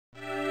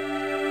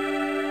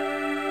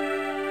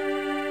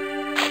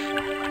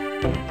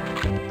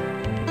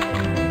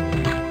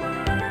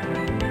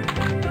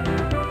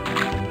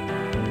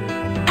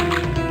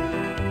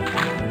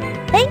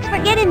Thanks for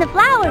getting the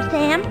flowers,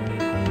 Sam.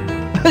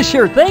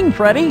 Sure thing,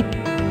 Freddi.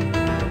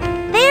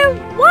 They're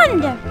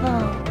wonderful.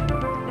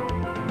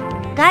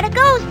 Gotta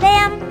go,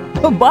 Sam.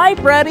 Bye,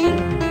 Freddi.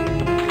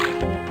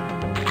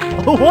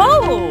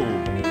 Whoa!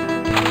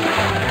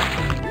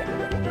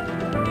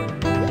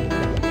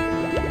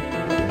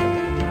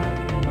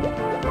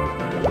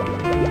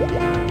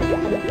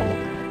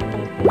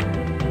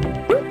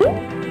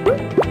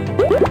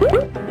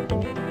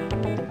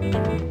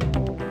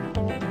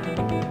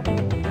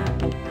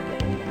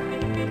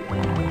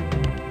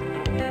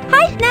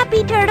 Hi,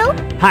 Snappy Turtle.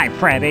 Hi,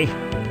 Freddi.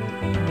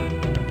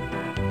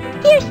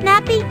 Here,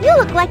 Snappy, you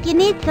look like you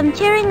need some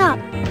cheering up.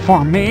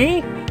 For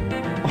me?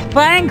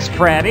 Thanks,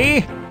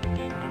 Freddi.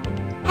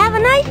 Have a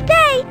nice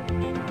day.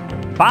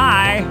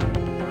 Bye.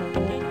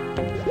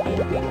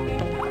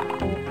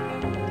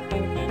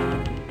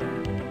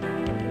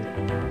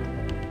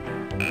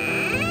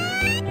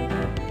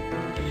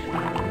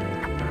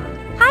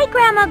 Hi,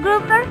 Grandma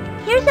Grouper.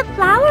 Here's a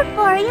flower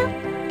for you.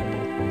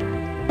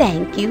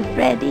 Thank you,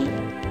 Freddi.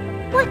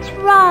 What's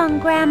wrong,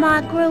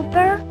 Grandma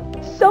Grouper?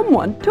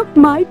 Someone took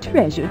my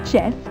treasure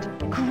chest.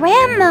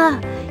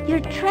 Grandma, your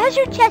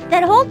treasure chest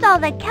that holds all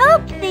the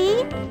kelp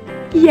seeds.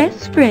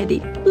 Yes,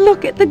 Freddi.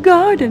 Look at the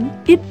garden.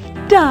 It's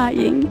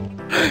dying.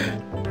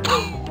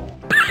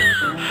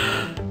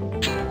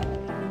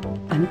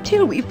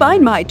 Until we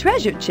find my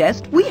treasure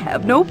chest, we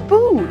have no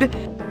food.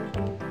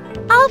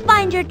 I'll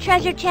find your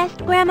treasure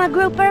chest, Grandma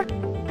Grouper.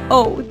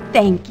 Oh,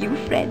 thank you,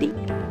 Freddi.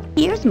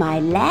 Here's my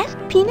last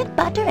peanut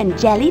butter and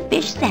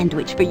jellyfish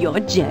sandwich for your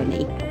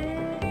journey.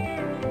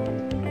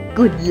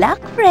 Good luck,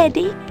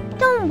 Freddi.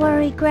 Don't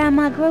worry,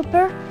 Grandma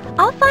Grouper.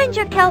 I'll find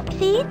your kelp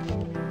seeds.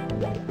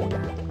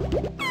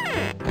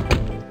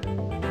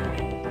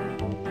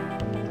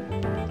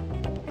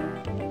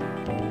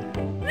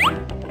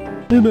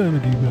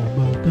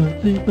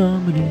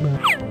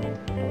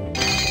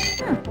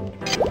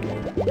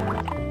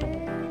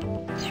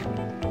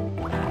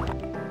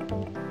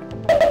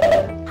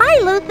 Hi,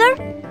 Luther.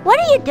 What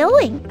are you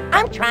doing?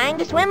 I'm trying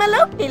to swim a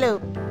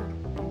loop-de-loop.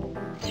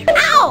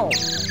 Ow!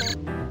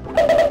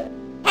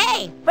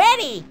 Hey,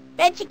 Freddi!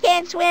 Bet you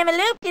can't swim a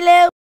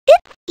loop-de-loop.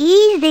 It's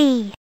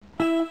easy.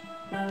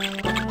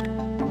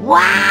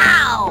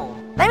 Wow!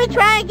 Let me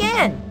try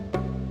again.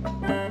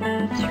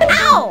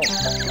 Ow!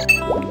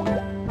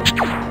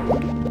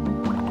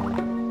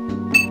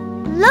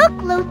 Look,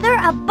 Luther,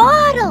 a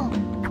bottle.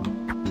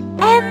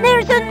 And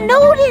there's a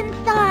note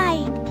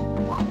inside.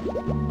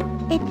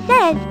 It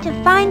says to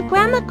find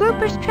Grandma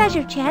Grouper's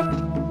treasure chest,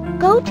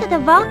 go to the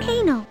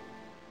volcano.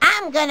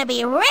 I'm gonna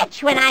be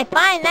rich when I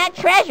find that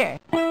treasure.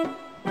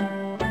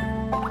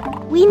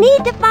 We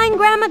need to find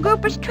Grandma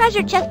Grouper's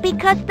treasure chest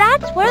because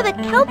that's where the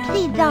kelp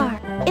seeds are.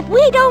 If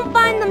we don't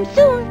find them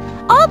soon,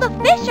 all the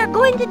fish are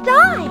going to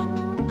die.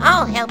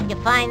 I'll help you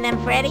find them,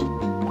 Freddi.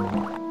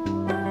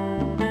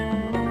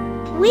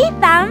 We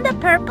found a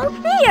purple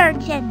sea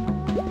urchin.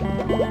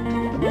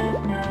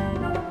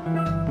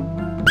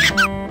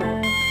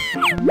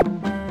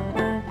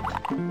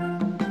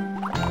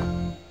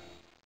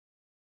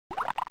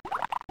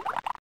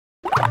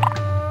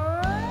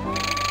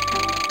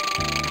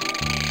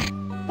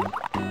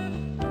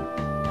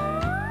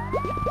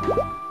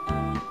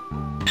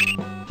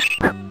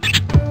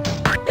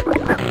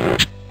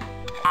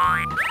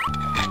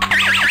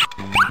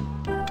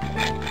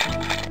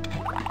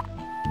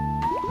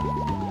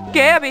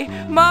 Gabby,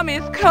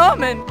 Mommy's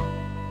coming.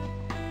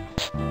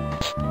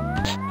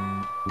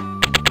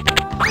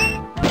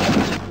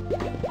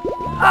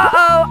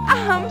 Uh-oh,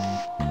 I'm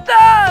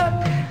stuck.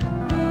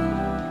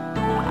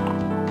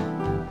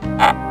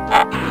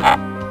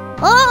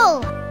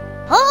 Pull!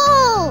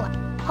 Pull!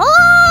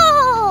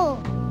 Pull!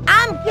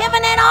 I'm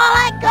giving it all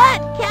I got,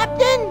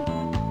 Captain.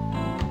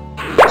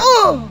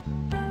 Ooh!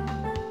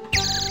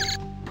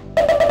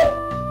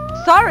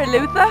 Sorry,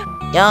 Luther.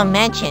 Don't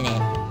mention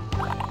it.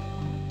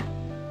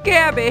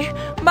 Gabby,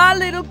 my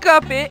little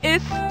guppy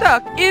is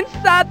stuck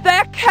inside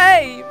that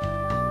cave,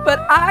 but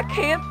I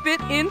can't fit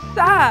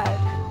inside.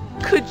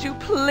 Could you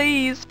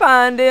please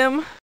find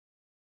him?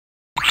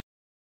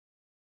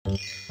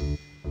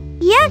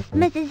 Yes,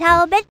 Mrs.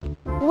 Halibut.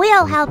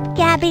 We'll help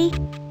Gabby.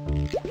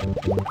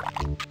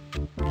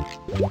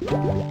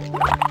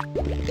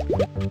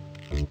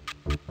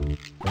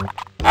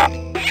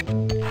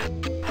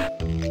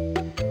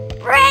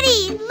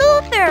 Freddi!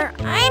 Luther!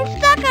 I'm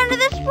stuck under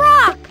this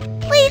rock!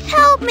 Please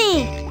help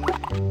me!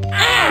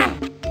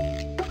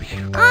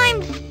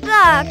 I'm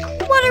stuck.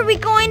 What are we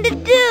going to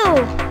do?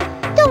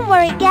 Don't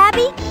worry,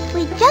 Gabby.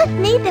 We just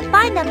need to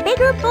find a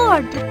bigger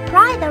board to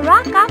pry the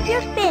rock off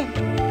your fin.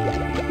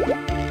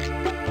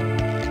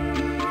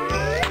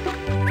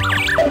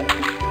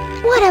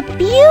 What a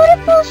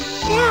beautiful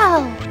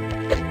shell!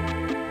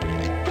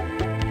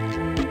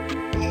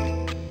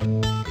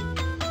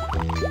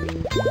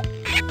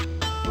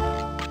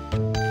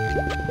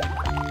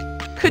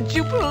 Could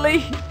you please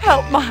please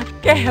help my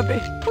Gabby.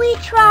 We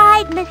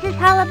tried, Mrs.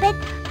 Halibut,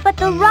 but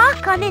the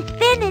rock on his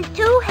fin is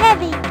too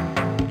heavy.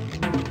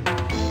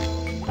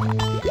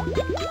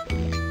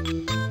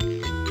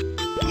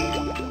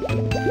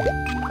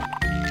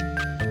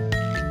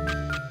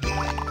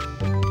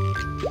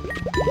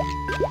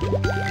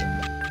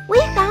 We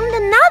found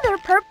another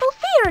purple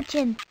sea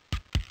urchin.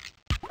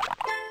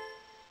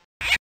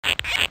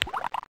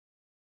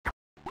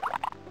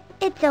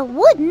 It's a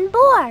wooden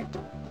board.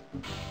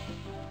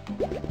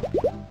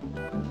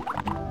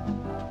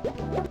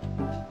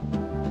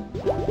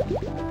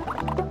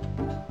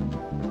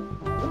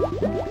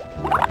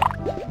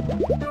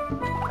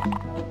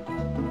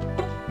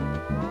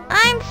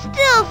 I'm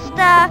still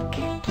stuck.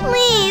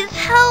 Please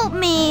help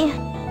me.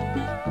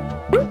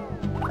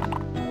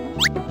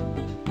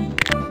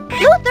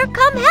 Luther,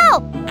 come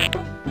help!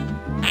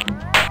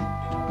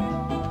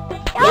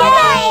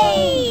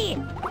 Yay!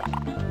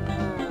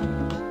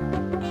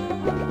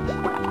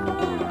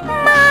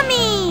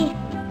 Mommy!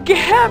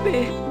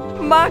 Gabby,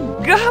 my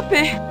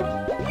guppy.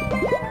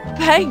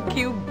 Thank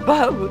you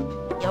both.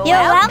 You're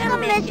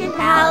welcome, Mrs.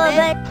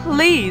 Halibut.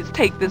 Please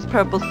take this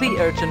purple sea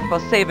urchin for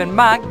saving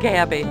my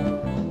Gabby.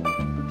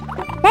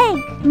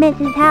 Thanks,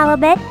 Mrs.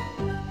 Halibut.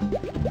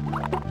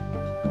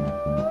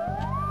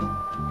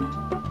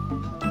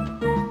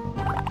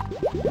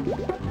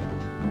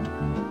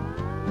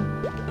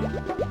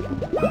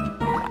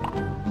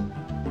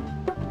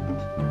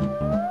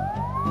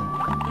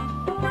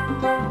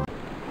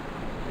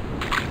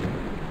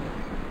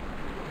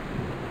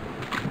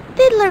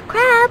 Fiddler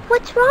Crab,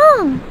 what's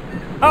wrong?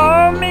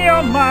 Oh me,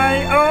 oh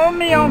my, oh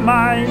me, oh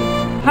my.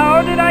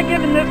 How did I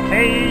get in this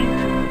cage?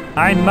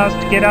 I must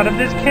get out of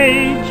this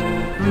cage.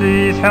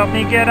 Please help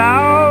me get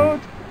out,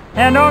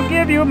 and I'll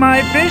give you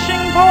my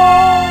fishing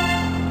pole.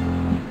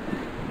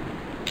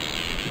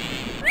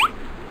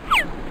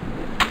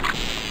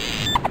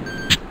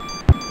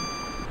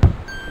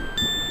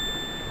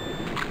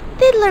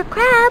 Fiddler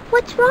Crab,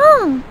 what's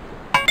wrong?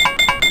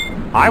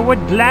 I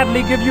would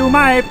gladly give you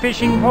my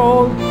fishing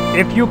pole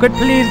if you could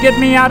please get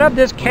me out of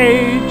this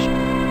cage.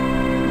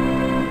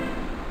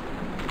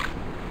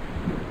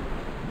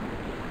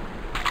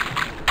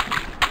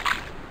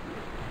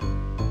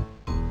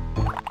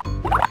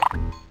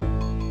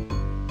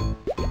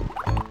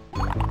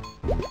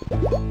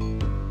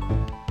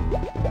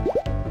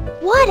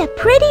 What a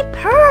pretty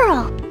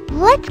pearl!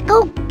 Let's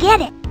go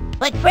get it.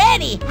 But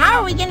Freddy, how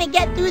are we gonna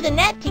get through the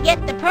net to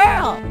get the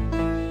pearl?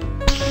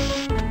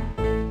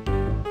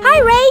 Hi,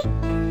 Ray.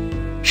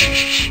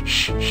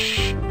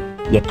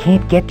 You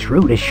can't get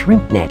through the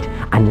shrimp net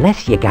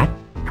unless you got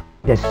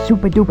the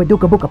super duper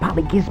duper booka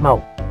poly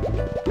gizmo.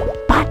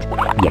 But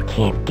you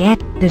can't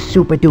get the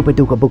super duper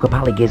duper booka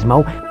poly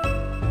gizmo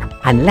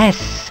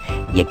unless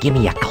you give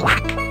me a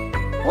clock.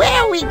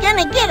 Where are we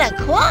gonna get a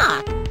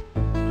clock?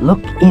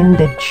 Look in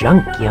the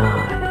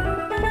junkyard.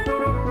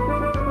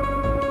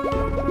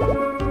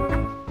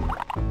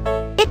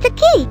 It's a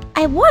key.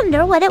 I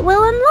wonder what it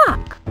will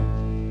unlock.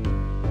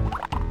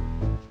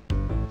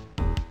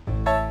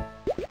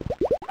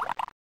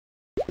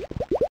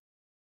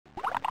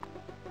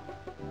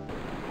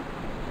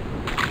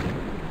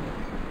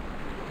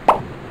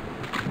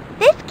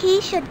 This key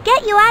should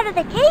get you out of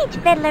the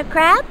cage, Fiddler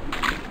Crab.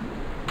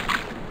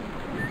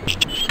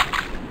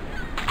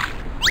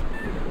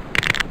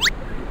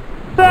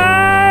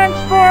 Thanks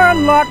for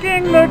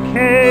unlocking the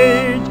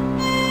cage.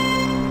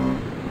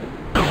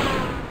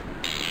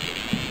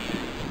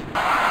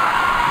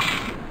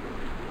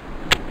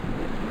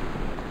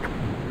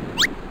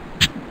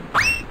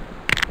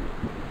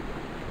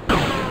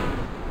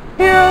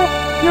 Here,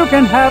 you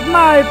can have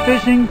my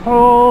fishing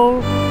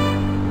pole.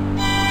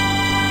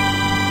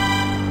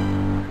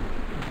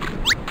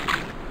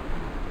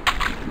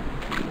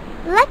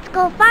 Let's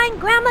go find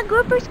Grandma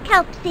Grouper's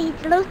kelp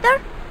seeds,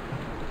 Luther.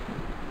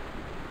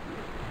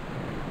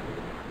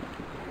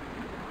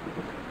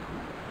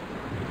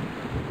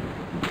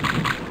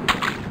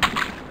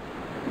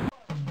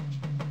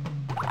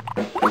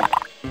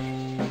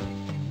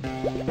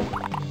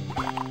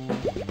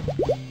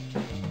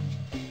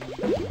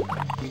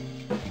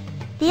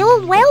 The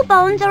old whale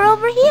bones are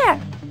over here.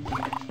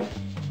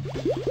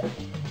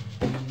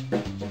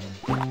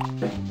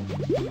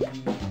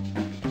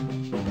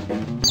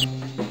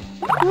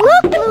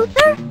 Look,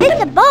 Luther!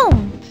 It's a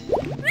bone!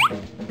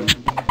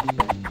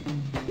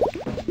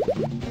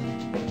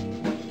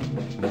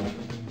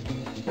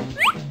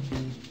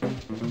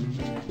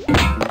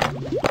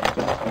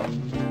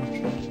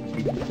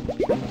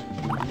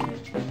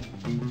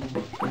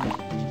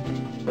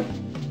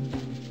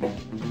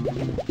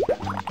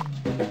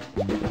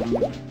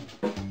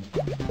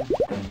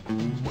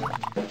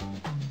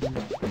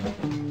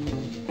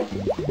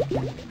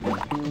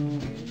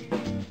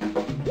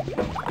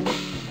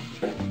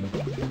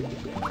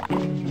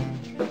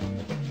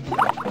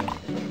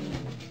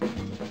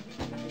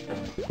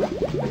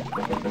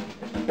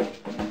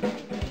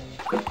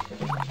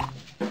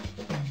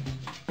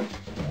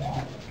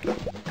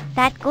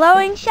 That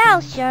glowing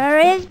shell sure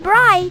is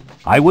bright.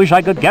 I wish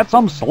I could get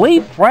some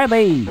sleep,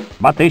 Freddy.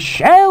 But this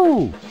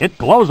shell, it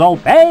glows all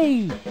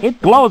day.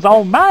 It glows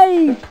all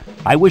night.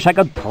 I wish I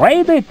could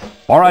trade it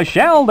for a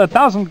shell that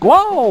doesn't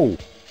glow.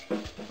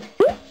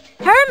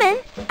 Herman,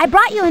 I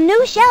brought you a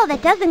new shell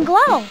that doesn't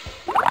glow.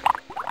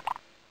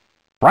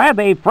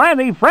 Freddy,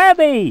 Freddy,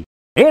 Freddy!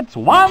 It's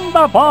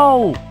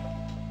wonderful!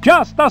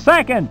 Just a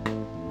second.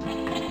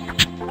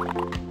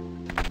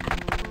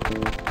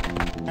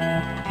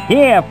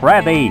 Here,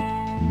 Freddy.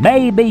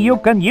 Maybe you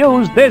can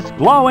use this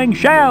glowing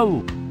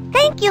shell.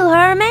 Thank you,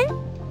 Herman.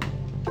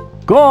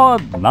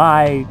 Good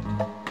night.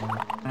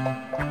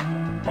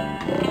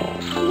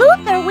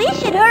 Luther, we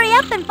should hurry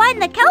up and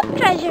find the kelp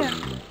treasure.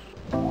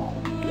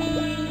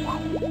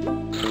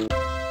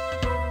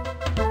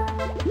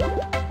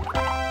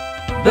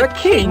 The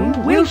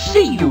king will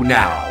see you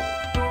now.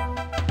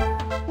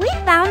 We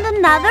found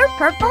another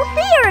purple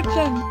sea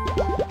urchin.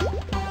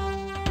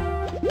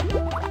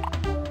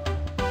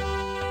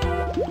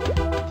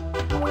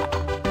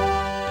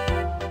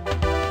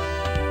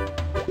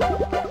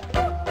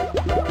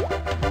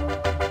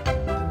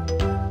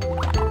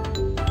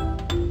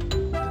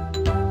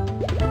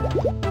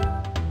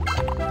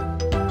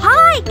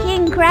 Hi,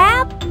 King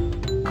Crab.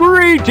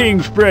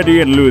 Greetings,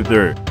 Freddy and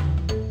Luther.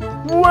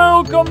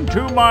 Welcome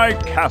to my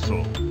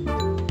castle.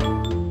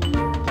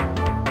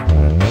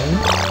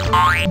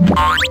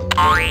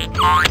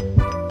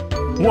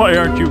 Why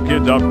aren't you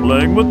kids out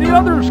playing with the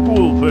other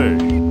school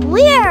fish?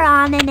 We're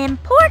on an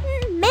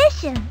important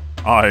mission.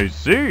 I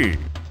see.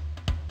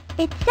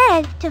 It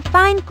says to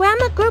find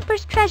Grandma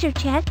Grouper's treasure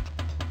chest,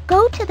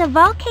 go to the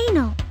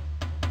volcano.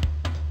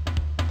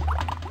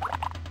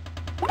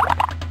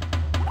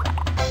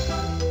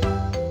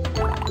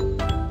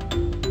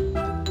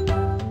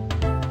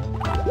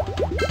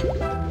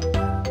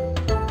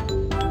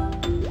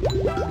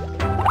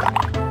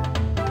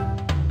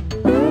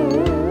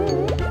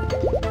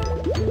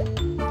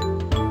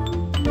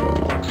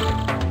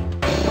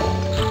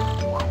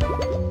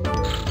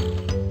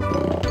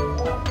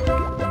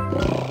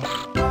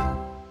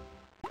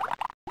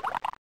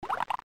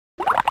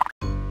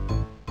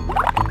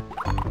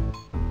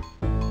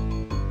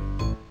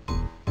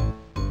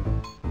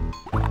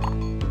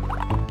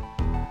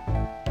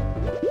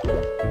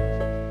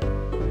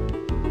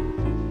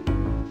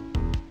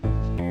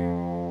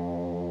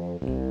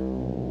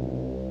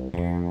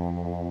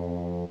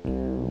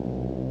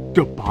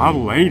 The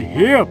bottle ain't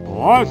here,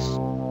 boss.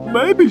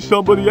 Maybe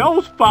somebody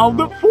else found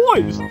it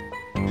first.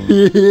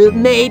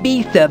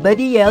 Maybe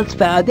somebody else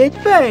found it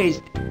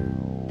first.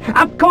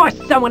 Of course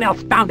someone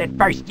else found it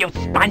first, you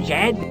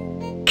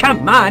spongehead.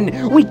 Come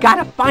on, we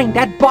gotta find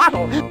that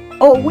bottle,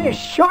 or we're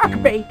shark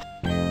bait.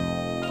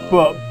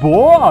 But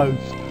boss,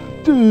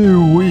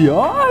 we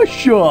are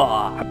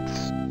sharks.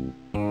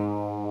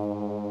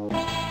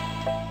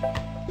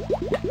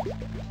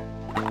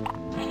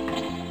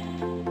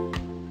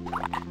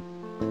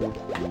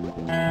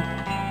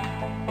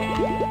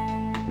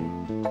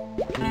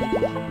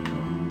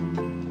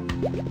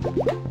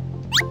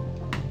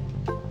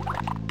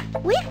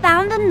 We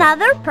found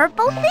another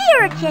purple sea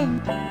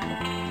urchin.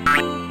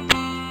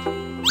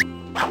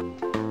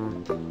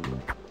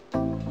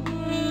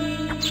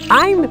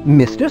 I'm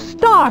Mr.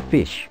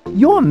 Starfish,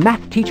 your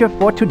math teacher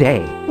for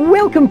today.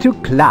 Welcome to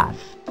class.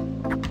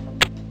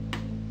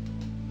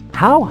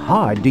 How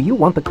hard do you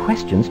want the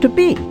questions to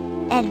be?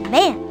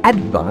 Advanced.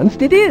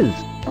 Advanced it is.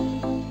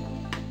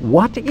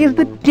 What is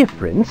the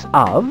difference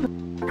of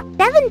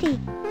 70.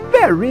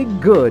 very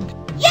good?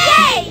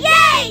 Yay!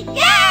 Yay!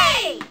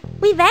 Yay!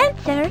 We've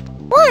answered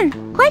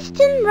one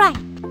question right.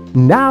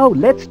 Now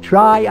let's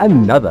try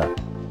another.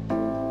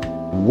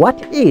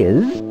 What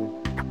is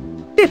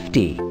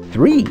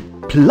 53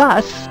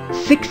 plus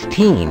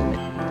 16?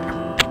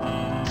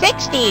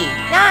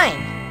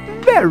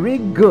 69. Very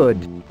good.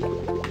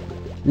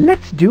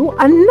 Let's do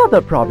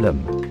another problem.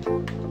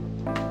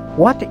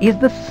 What is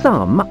the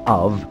sum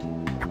of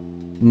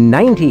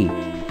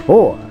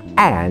 94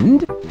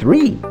 and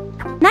 3?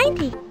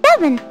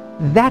 97.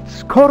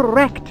 That's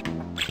correct.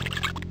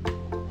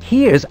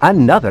 Here's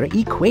another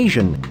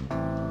equation.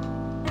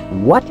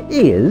 What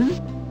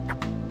is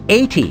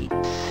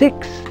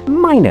 86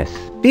 minus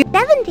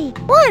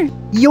 71.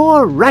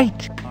 You're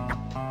right.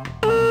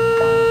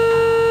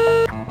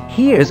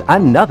 Here's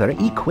another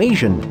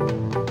equation.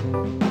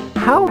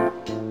 How?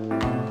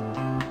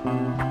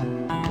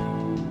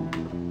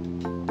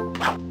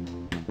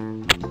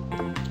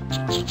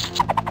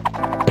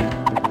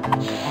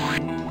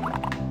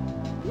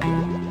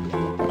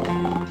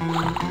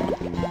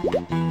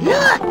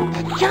 Look,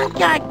 the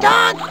junkyard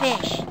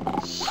dogfish.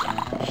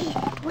 He's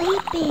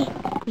sleeping.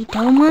 We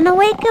don't want to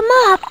wake him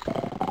up.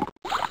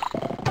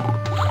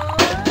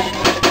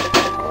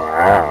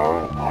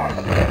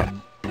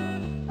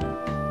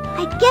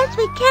 I guess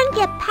we can't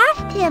get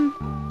past him.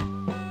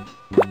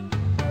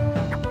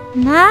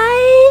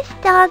 Nice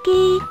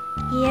doggy.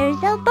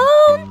 Here's a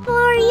bone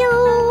for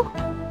you.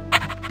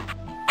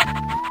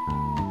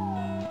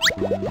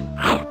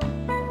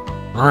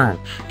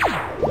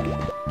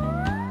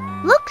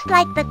 Looks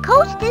like the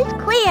coast is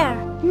clear.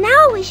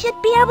 Now we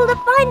should be able to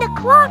find a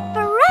clock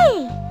for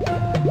Ray.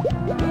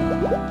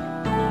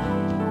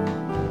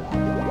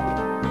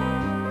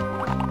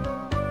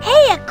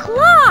 Hey, a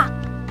clock!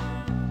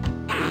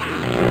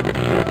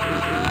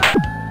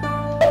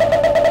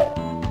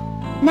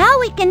 Now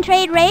we can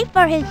trade Ray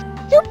for his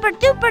super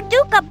duper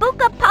duka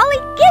buka poly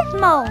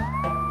gizmo.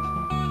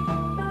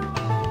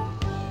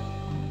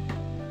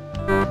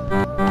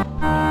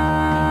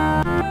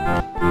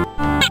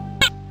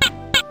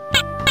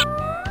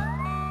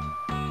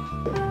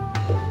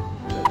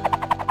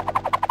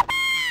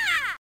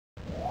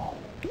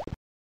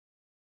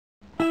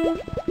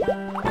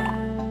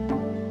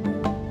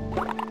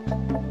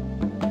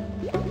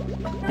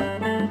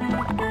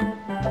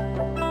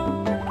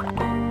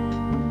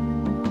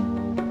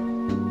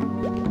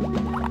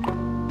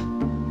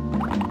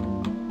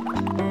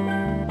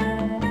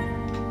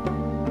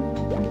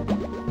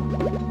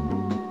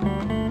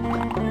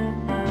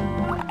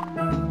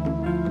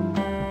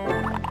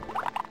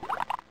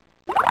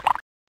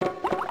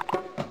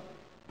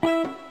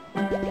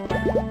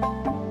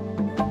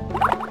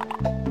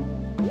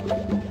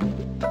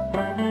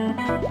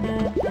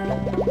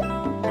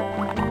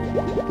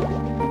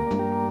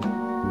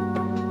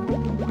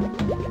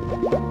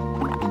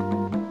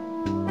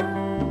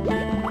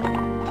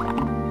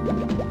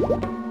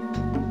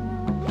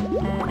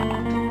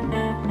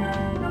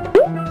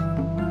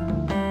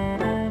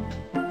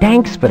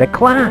 Thanks for the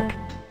clock.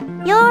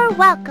 You're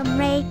welcome,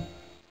 Ray.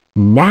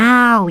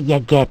 Now you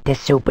get the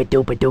super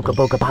duper duka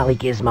buka poly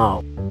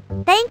gizmo.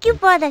 Thank you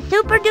for the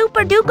super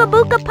duper duka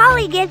buka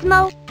poly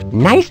gizmo.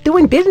 Nice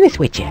doing business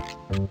with you.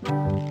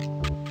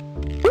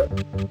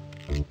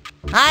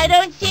 I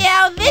don't see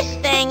how this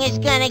thing is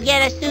gonna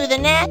get us through the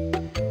net.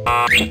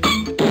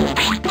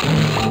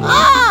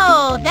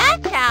 Oh,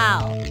 that's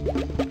how.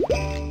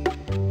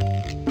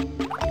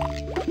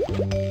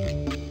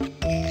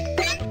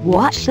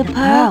 Watch the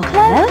pearl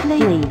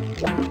closely.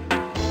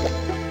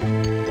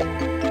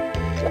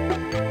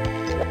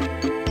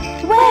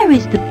 Where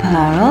is the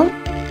pearl?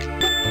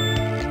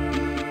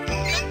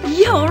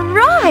 You're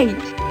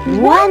right!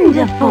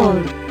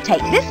 Wonderful!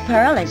 Take this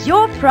pearl as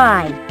your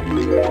prize.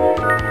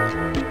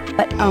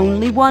 But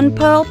only one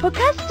pearl per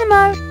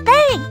customer.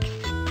 Thanks.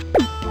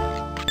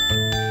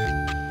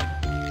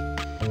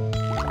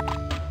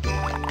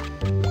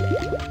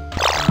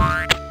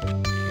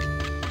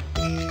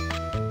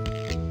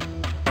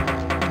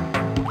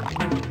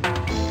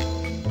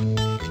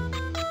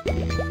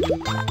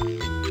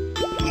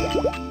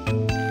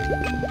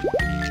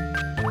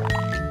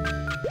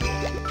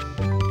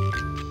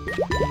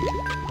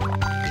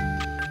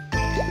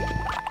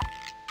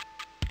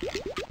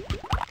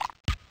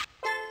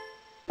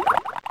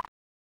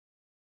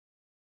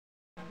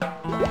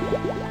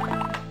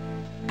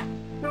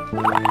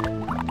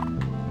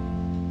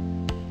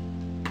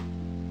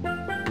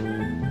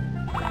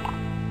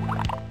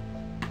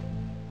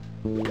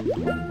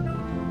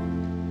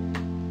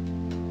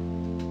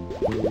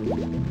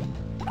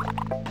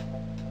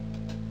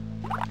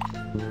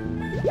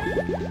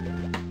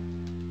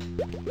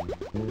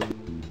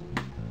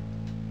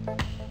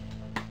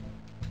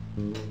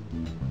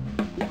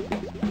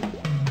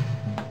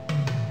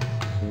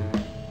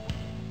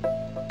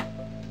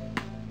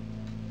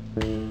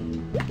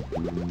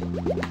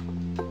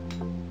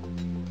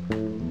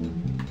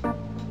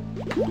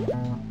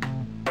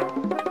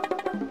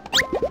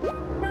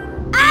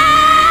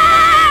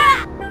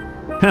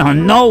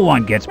 No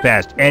one gets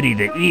past Eddie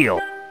the Eel.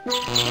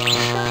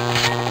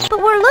 But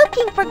we're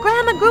looking for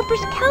Grandma Grouper's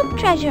kelp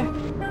treasure.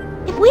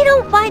 If we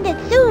don't find it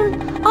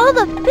soon, all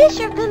the fish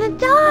are gonna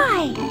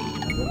die.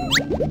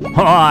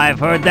 Oh, I've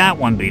heard that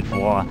one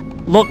before.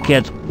 Look,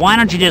 kids, why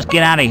don't you just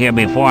get out of here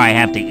before I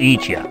have to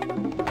eat you?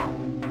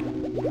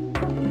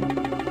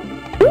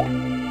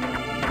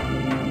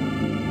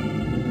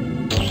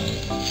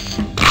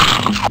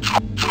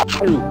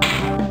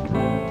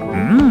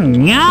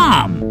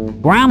 Yum!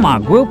 Grandma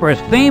Grouper's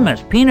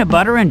famous peanut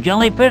butter and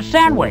jellyfish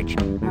sandwich.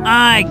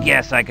 I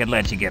guess I could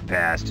let you get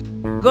past.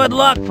 Good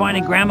luck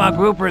finding Grandma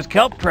Grouper's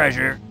kelp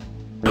treasure.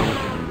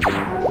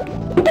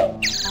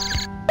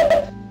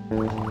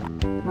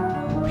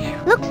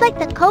 Looks like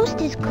the coast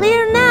is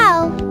clear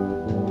now.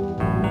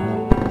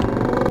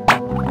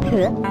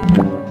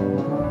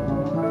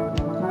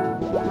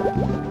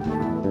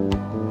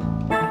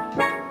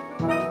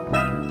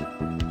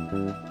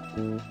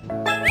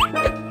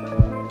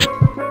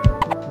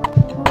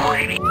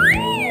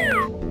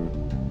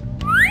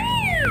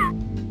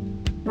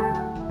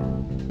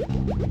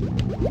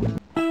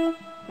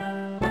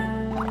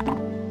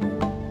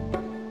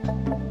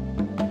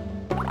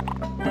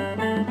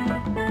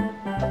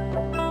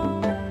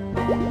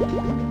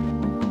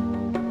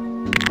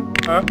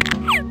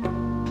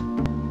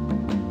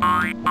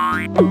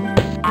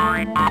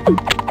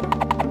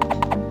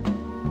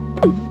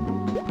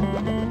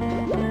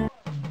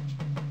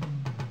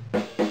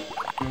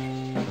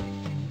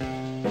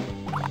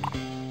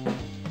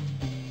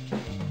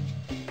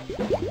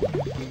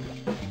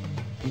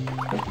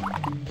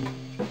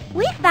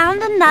 We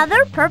found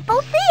another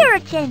purple sea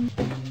urchin.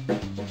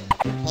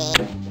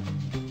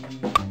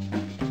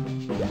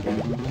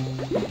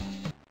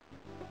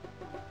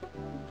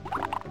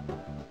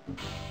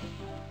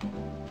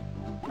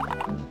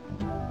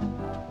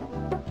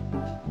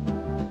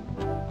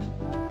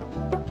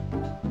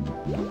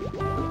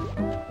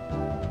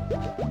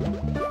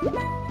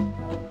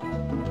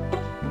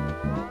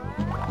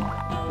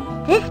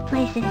 This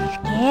place is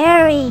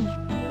scary.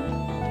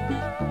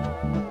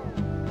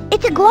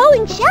 It's a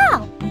glowing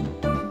shell.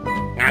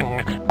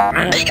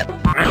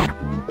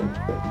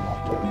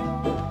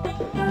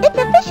 It's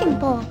a fishing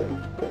pole.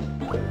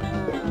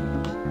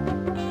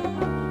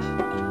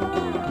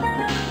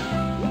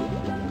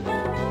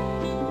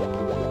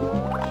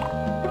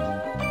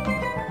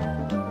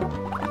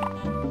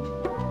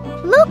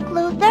 Look,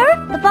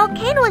 Luther, the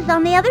volcano is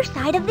on the other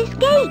side of this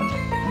gate.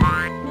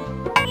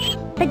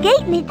 The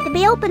gate needs to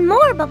be opened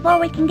more before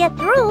we can get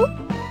through.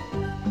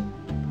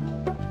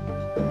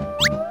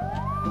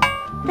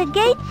 The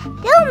gate's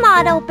still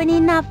not open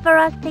enough for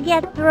us to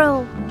get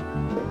through.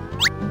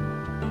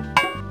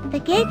 The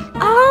gate's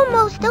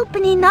almost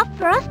open enough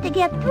for us to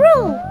get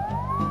through.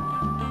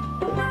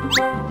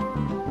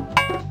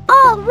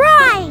 All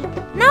right!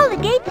 Now the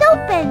gate's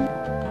open.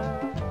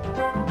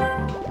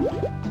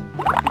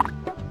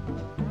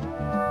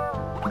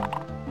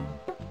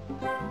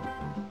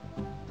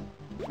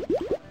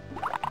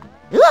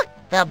 Look,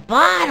 the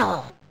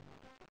bottle.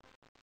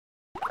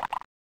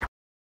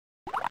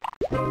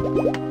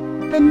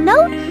 The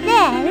note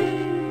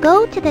says,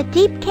 go to the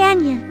deep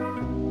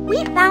canyon.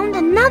 We found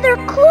another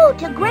clue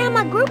to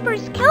Grandma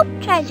Grouper's kelp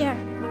treasure.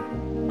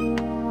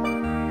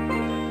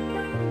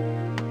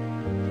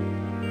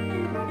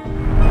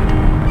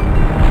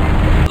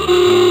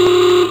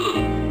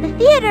 The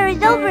theater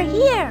is over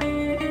here.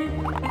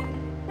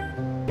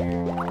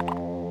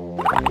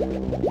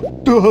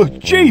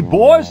 Gee,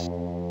 boss,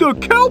 the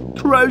kelp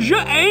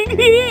treasure ain't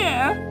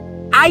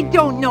here. I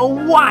don't know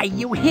why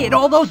you hid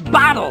all those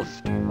bottles.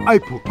 I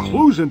put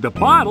clues in the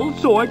bottle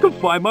so I could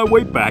find my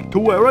way back to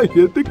where I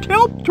hid the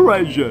kelp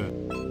treasure.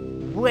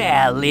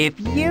 Well, if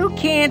you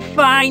can't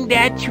find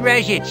that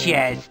treasure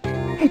chest,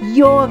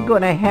 you're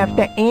gonna have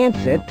to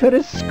answer to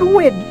the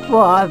squid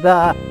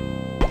father.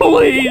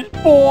 Please,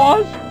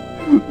 boss,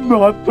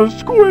 not the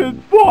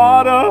squid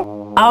father.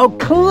 Oh,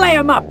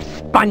 clam up,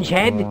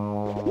 spongehead.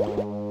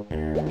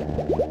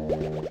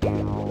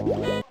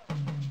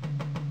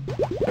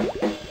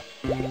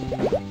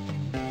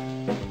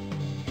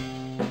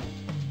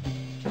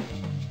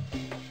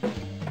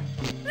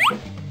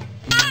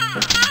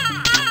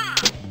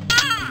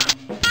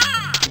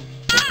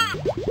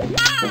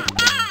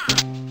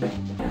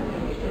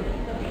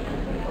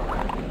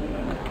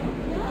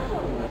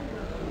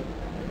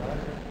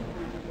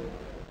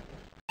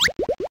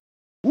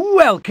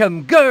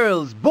 Welcome,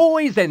 girls,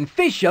 boys, and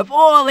fish of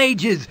all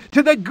ages,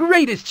 to the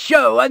greatest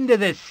show under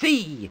the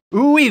sea.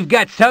 We've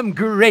got some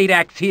great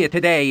acts here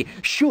today,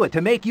 sure to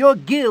make your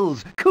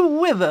gills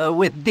quiver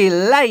with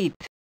delight.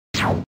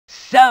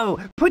 So,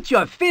 put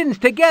your fins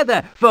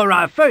together for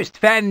our first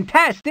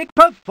fantastic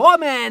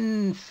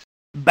performance.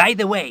 By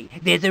the way,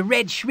 there's a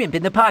red shrimp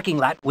in the parking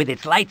lot with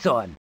its lights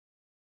on.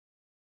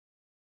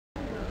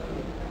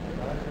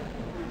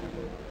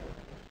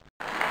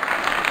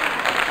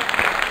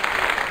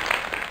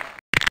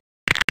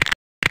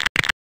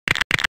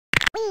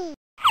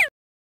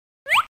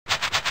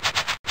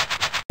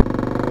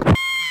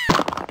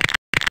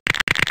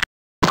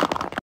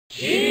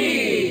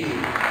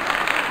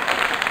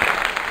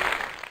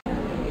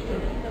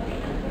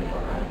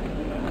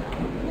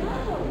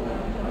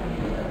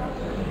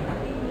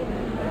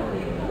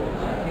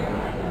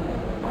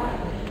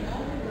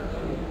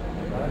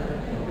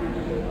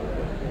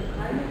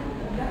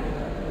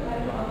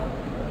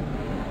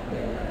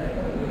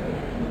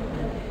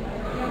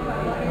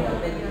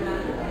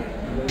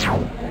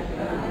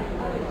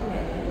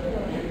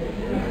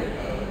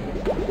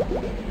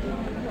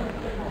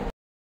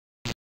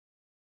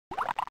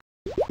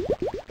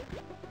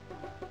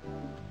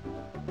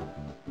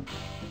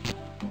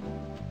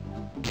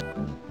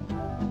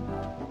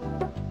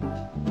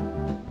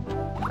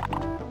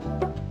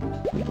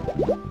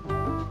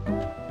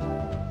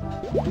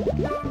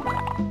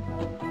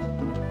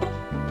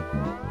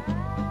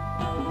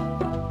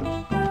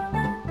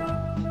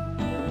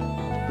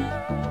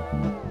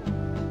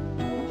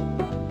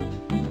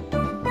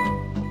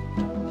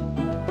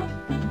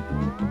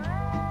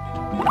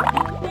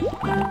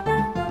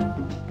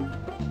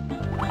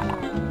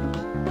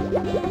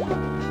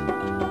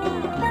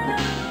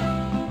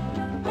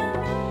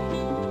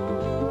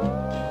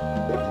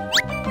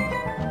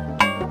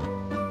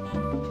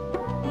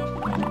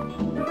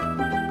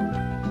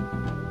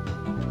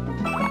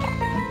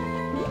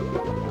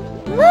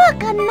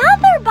 Look,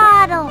 another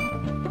bottle!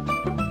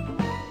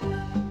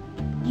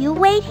 You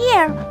wait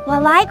here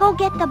while I go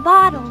get the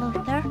bottle,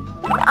 Luther.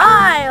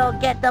 I'll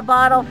get the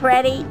bottle,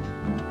 Freddy.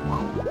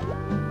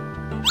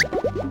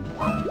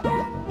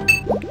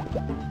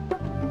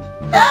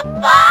 The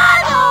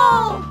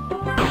bottle!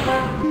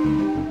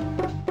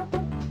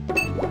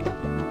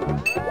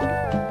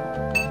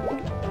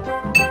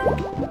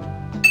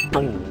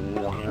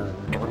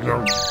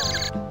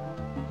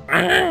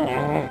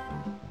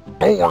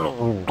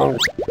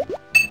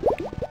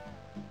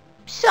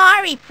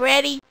 Sorry,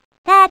 Freddy.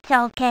 That's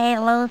okay,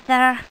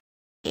 Luther.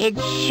 It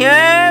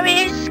sure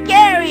is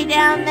scary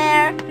down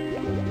there.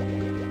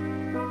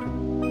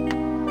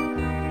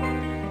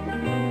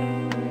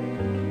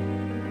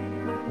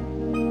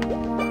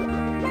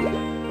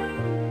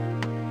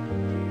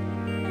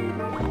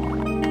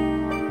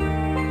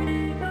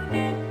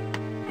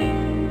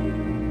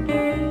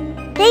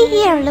 Stay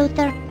here,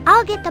 Luther.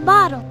 I'll get the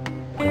bottle.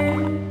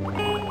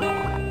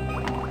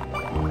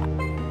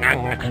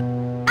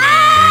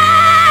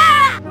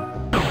 Ah!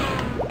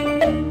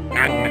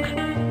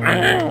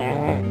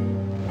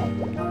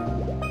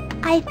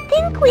 I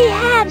think we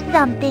have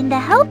something to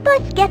help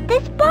us get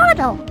this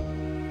bottle.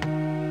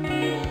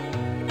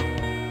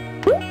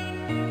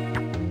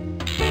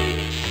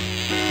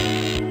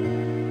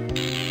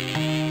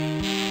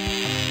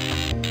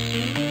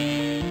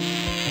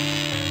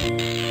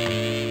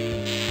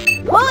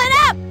 Pull it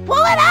up!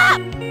 Pull it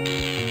up!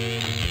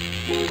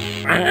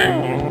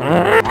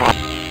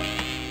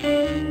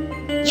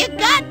 You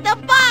got the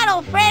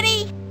bottle,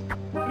 Freddi!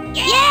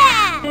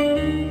 Yeah!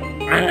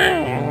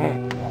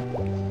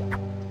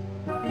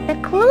 The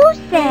clue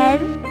says,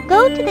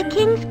 go to the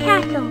king's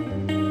castle.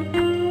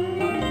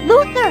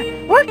 Luther,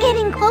 we're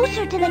getting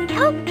closer to the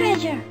kelp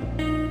treasure.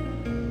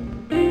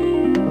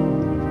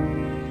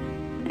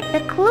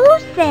 The clue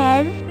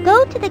says,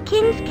 go to the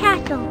king's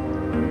castle.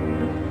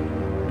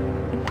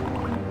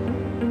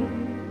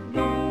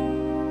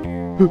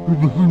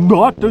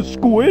 Not the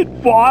squid,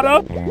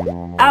 Father.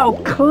 Oh,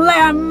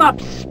 clam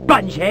up,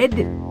 spongehead!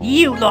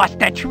 You lost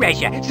the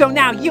treasure, so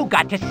now you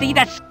got to see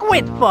the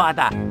squid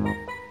father!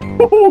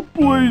 Oh,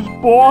 please,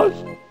 boss.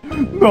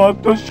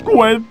 Not the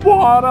squid,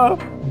 Father.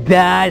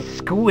 The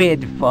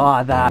squid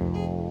father!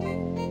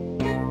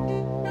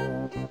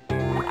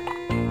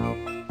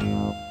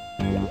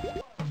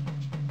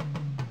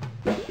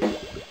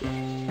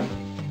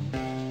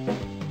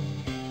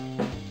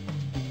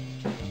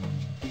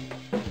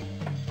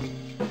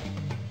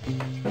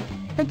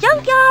 The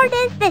junkyard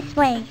is this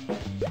way.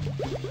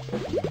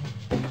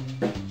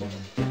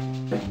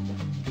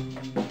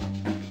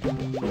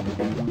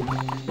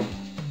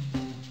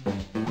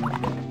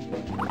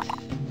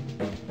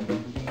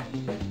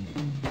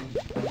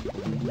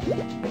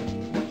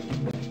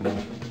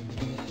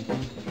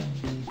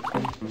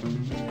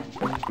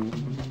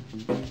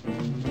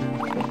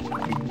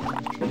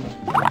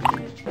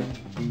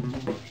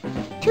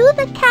 To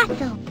the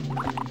castle.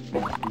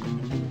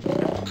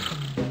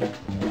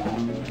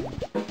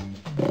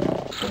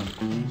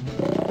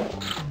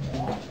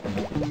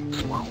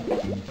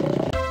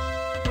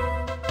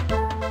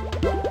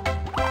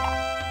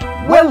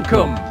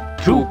 Welcome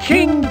to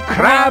King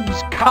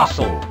Crab's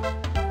castle.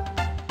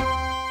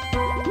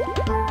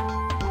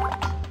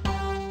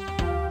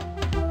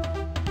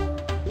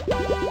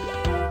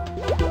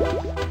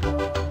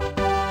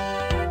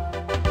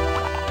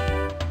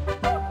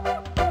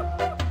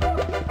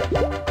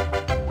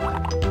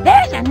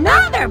 There's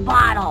another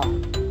bottle!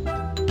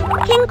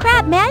 King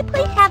Crab, may I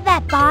please have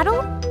that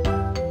bottle?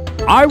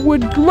 I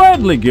would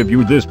gladly give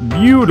you this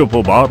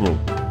beautiful bottle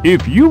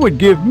if you would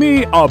give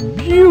me a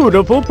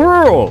beautiful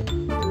pearl.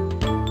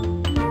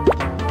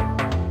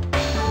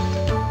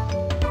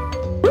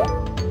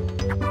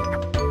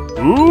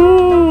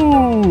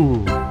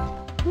 Ooh!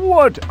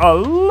 What a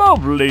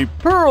lovely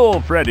pearl,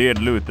 Freddi and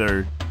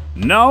Luther.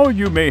 Now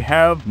you may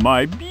have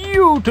my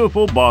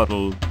beautiful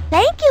bottle.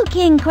 Thank you,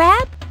 King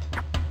Crab.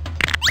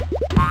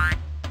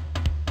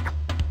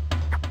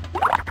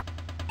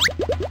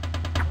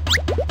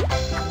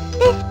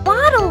 This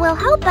bottle will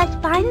help us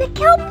find the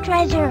kelp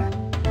treasure.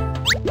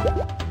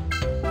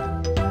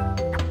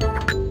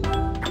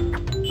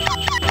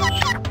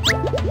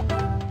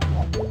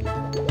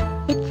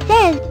 It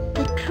says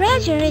the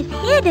treasure is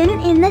hidden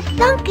in the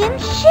sunken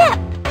ship.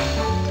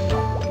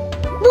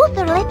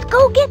 Luther, let's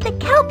go get the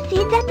kelp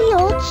seeds at the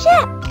old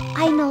ship.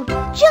 I know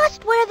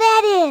just where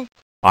that is.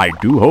 I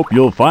do hope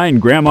you'll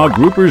find Grandma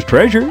Grouper's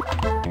treasure.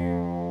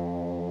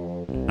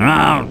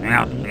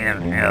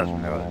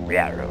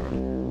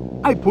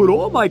 I put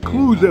all my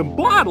clues in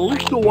bottles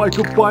so I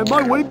could find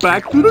my way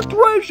back to the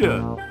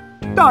treasure.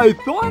 I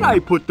thought I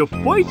put the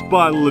first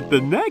bottle at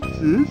the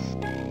Nexus.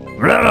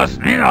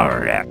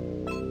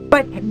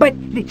 But,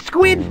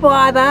 squid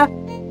father!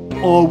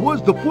 Or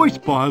was the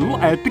first bottle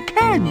at the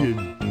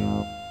canyon?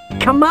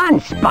 Come on,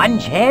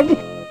 spongehead!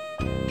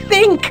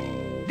 Think!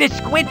 The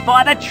squid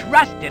father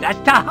trusted us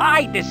to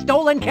hide the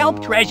stolen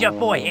kelp treasure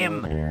for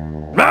him.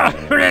 But,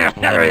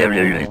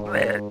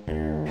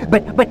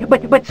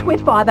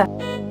 squid father...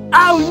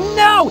 Oh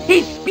no!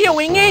 He's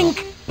spewing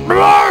ink!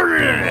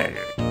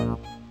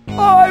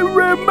 I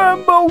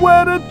remember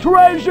where the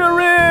treasure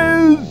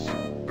is!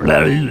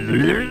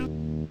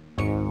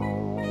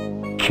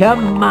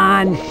 Come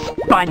on,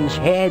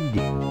 spongehead!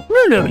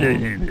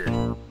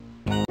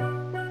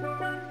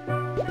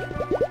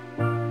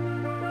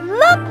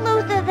 Look,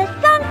 Luther, the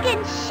sunken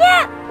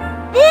ship!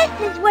 This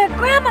is where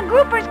Grandma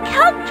Grouper's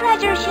kelp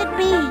treasure should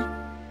be.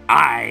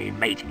 Aye,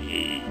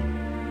 matey.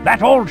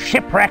 That old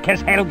shipwreck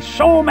has held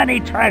so many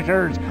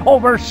treasures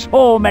over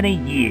so many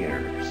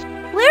years.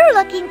 We're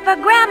looking for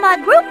Grandma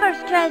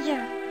Grouper's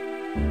treasure.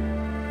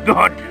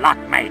 Good luck,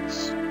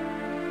 mates.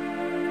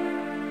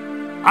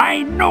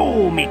 I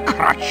know me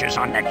crutch is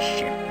on that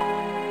ship.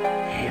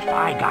 If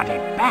I got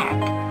it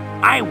back,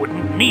 I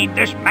wouldn't need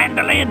this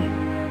mandolin.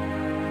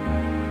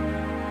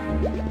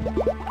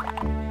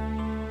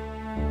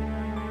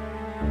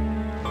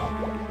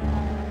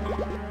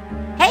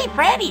 Hey,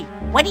 Freddi,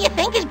 what do you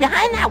think is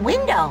behind that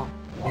window?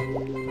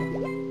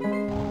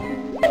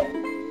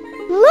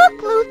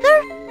 Look,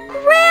 Luther!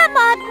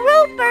 Grandma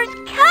Grouper's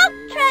kelp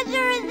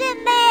treasure is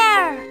in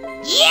there!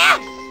 Yes!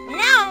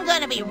 Now I'm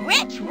gonna be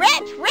rich,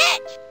 rich,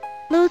 rich!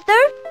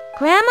 Luther,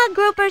 Grandma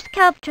Grouper's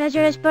kelp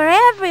treasure is for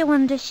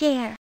everyone to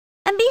share.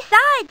 And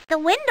besides, the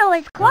window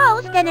is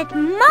closed and it's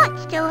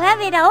much too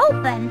heavy to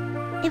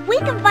open. If we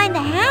can find a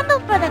handle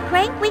for the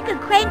crank, we could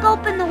crank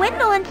open the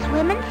window and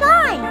swim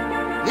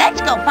inside.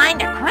 Let's go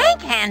find a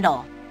crank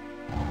handle.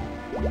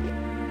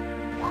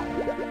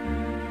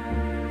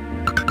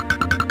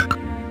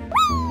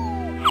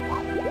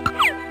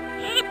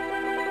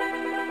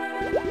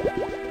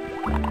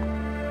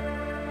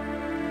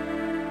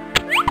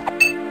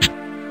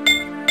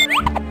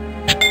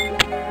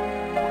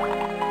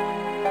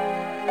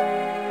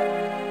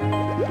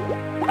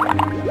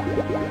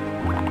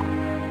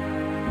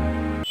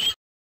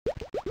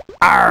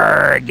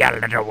 Arrgh, you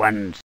little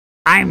ones.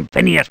 I'm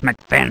Phineas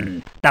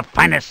McFinn, the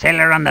finest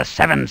sailor on the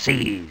 7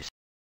 seas.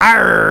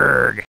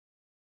 Arrgh!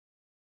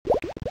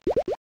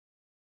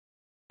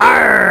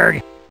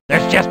 Arrgh!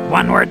 There's just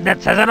one word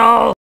that says it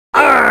all.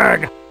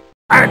 Arrgh!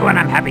 Arrgh when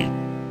I'm happy.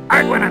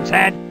 Arrgh when I'm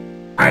sad.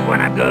 Arrgh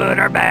when I'm good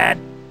or bad.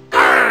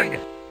 Arrgh!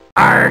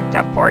 Arrgh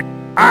to port.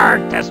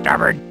 Arrgh to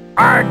starboard.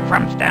 Arrgh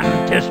from stem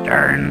to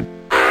stern.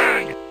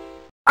 Arrgh!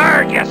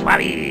 Arrgh, you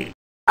swabby!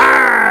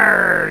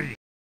 Arrgh!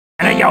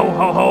 And a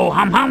yo-ho-ho,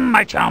 hum-hum,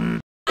 my chum.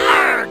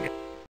 Arrgh!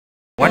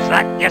 What's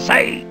that you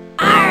say?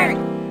 Arrgh!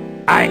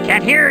 I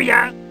can't hear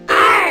ya.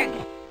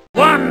 Arrgh!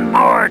 One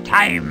more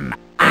time.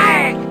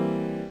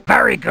 Arrgh!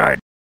 Very good.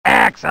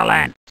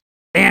 Excellent.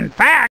 In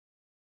fact,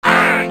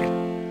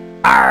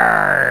 arrgh!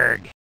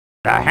 Arrgh!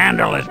 The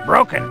handle is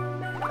broken.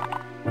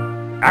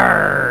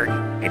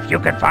 Arrgh! If you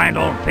could find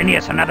old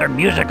Phineas another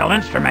musical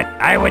instrument,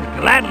 I would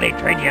gladly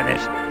trade you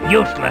this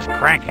useless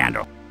crank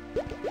handle.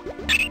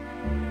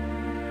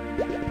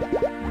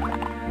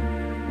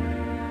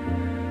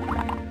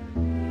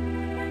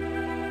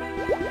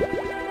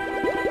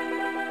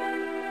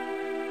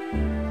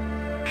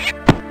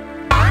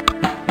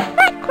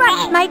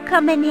 Might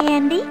come in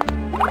handy.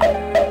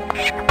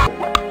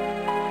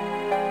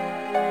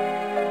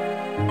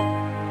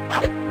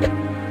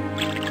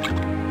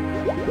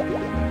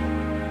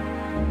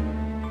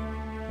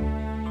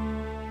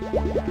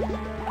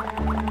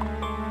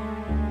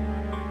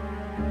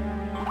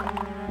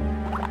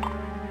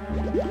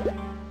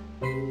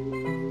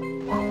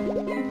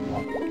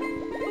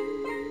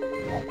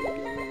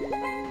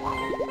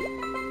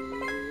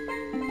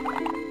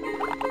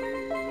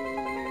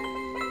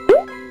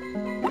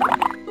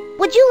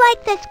 Would you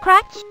like this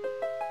crutch?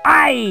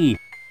 Aye!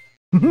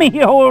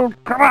 Me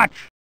old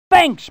crutch!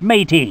 Thanks,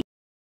 matey!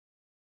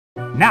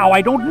 Now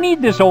I don't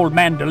need this old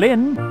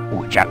mandolin.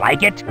 Would you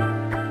like it?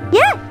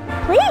 Yes,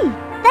 please.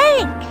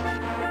 Thanks.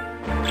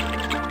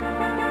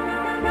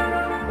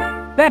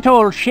 That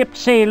old ship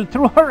sailed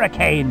through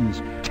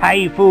hurricanes,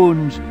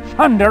 typhoons,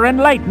 thunder and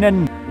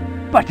lightning,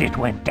 but it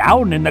went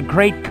down in the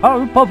great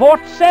Kelp of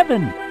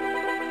 '07.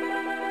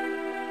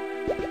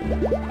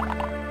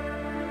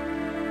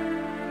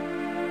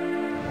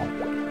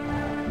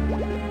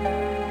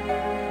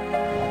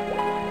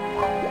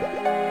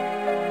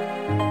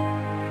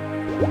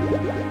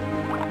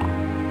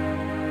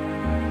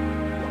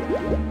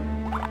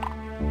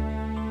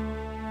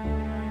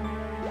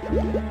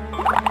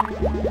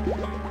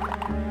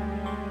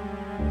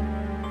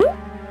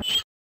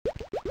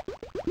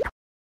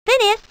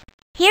 Phineas,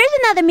 here's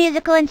another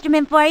musical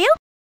instrument for you.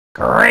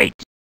 Great!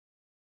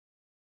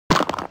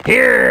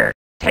 Here,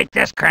 take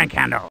this crank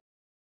handle.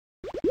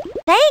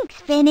 Thanks,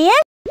 Phineas.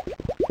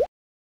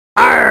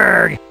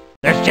 Arrgh!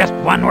 There's just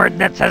one word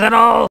that says it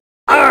all.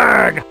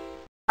 Arrgh!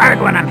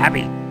 Arrgh when I'm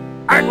happy.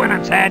 Arrgh when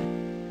I'm sad.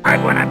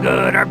 Arrgh when I'm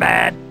good or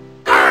bad.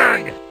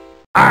 Arrgh!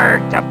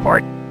 Arrgh to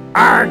port.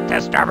 Arrgh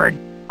to starboard.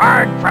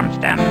 Arrgh from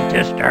stem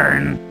to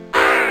stern.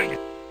 Arrgh!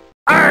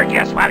 Arrgh, you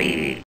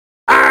swabby!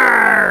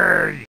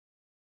 Arrgh!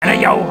 And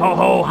a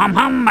yo-ho-ho,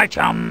 hum-hum, my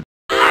chum.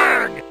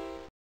 Arrgh!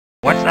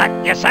 What's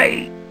that you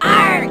say?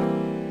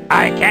 Arrgh!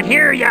 I can't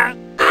hear ya.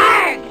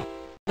 Arrgh!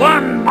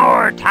 One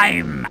more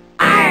time.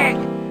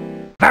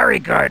 Arrgh! Very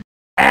good.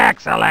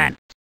 Excellent.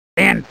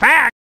 In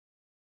fact,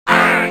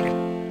 Arrgh!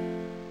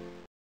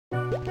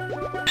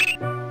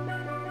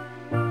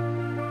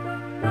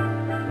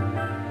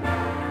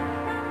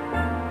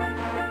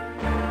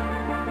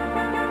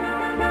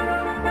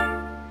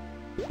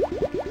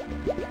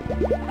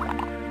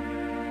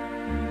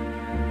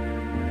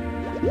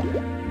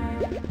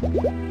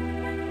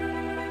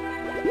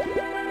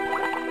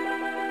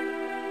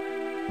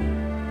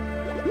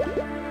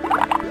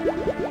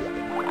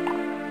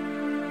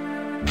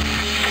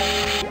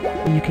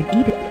 You can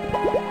eat it.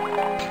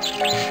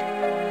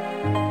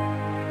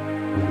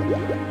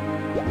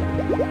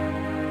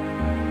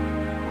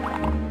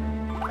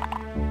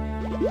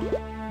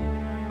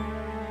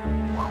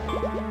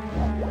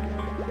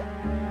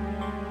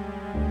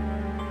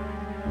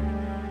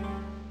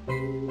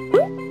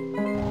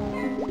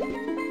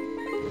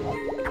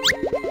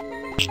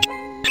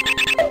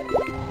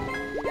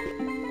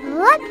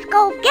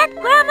 get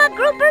Grandma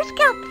Grouper's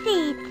kelp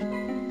seeds.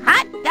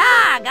 Hot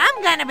dog,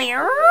 I'm gonna be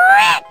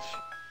rich!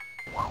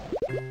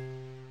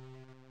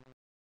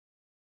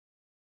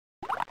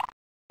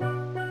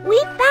 We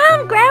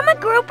found Grandma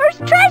Grouper's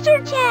treasure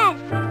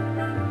chest.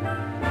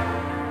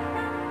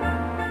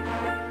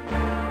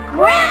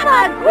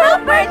 Grandma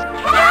Grouper's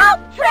kelp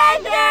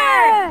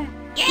treasure!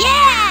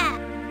 Yeah!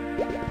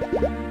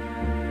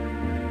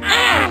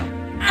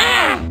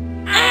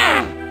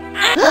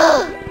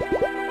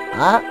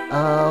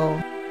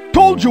 Uh-oh.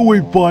 Told you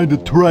we'd find the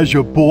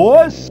treasure,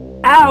 boss.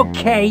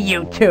 Okay,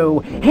 you two.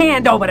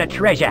 Hand over the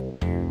treasure.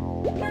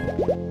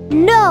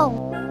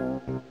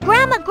 No.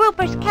 Grandma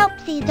Grouper's kelp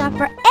seeds are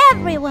for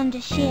everyone to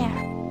share.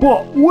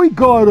 But we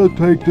gotta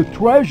take the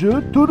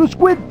treasure to the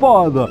Squid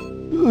Father,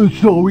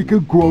 so we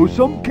can grow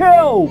some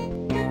kelp.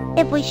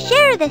 If we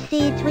share the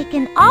seeds, we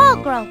can all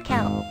grow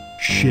kelp.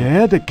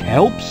 Share the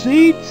kelp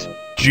seeds?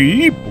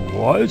 Gee,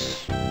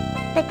 boss.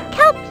 The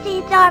kelp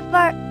seeds are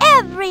for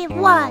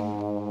everyone.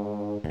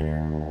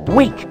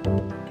 Wait.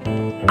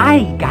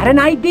 I got an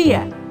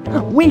idea.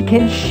 We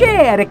can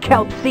share the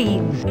kelp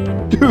seeds.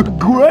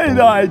 Great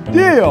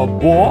idea,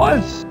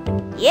 boss.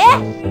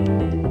 Yes!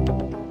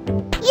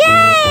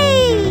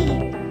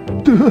 Yay!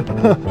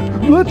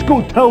 Let's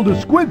go tell the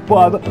Squid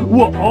Father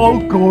we're all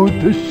going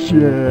to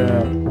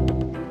share.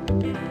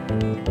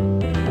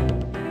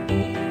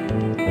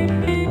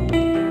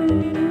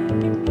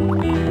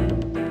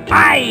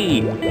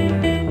 Aye!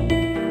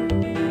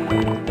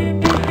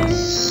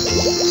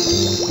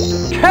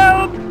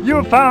 Kelp!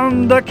 You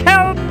found the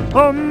kelp!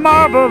 A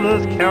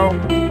marvelous kelp!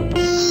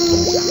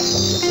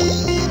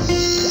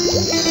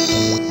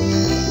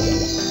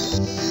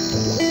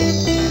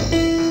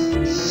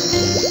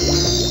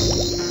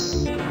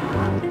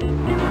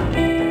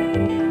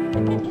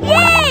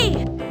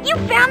 Yay! You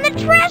found the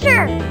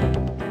treasure!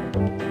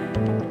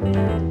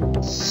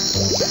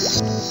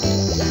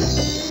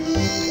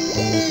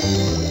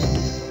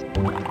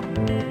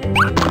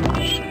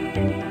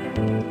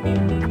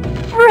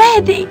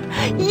 Freddi,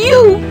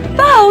 you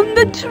found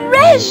the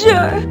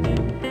treasure!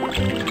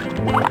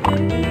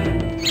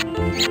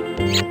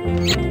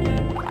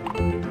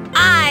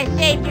 I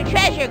saved your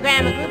treasure,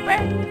 Grandma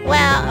Grouper.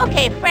 Well,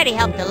 okay, Freddi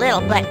helped a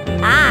little, but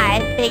I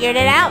figured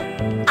it out.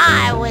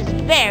 I was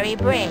very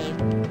brave.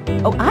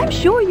 Oh, I'm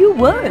sure you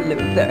were,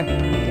 Luther.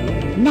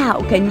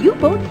 Now, can you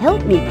both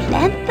help me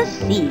plant the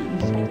seeds?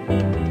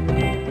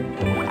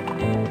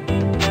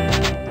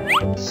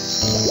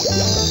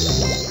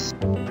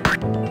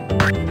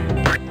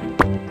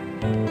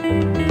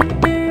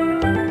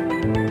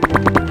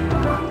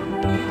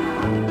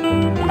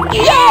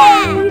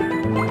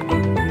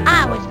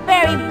 I was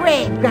very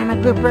brave, Grandma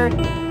Grouper.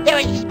 There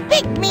were these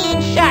big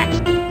mean sharks.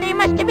 There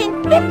must have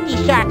been 50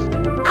 sharks.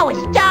 I was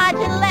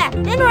dodging left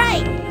and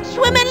right,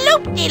 swimming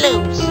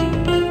loop-de-loops.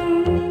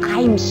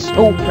 I'm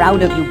so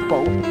proud of you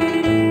both.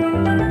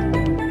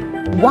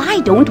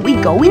 Why don't we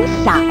go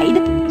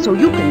inside so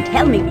you can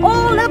tell me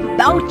all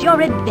about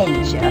your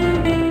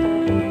adventure?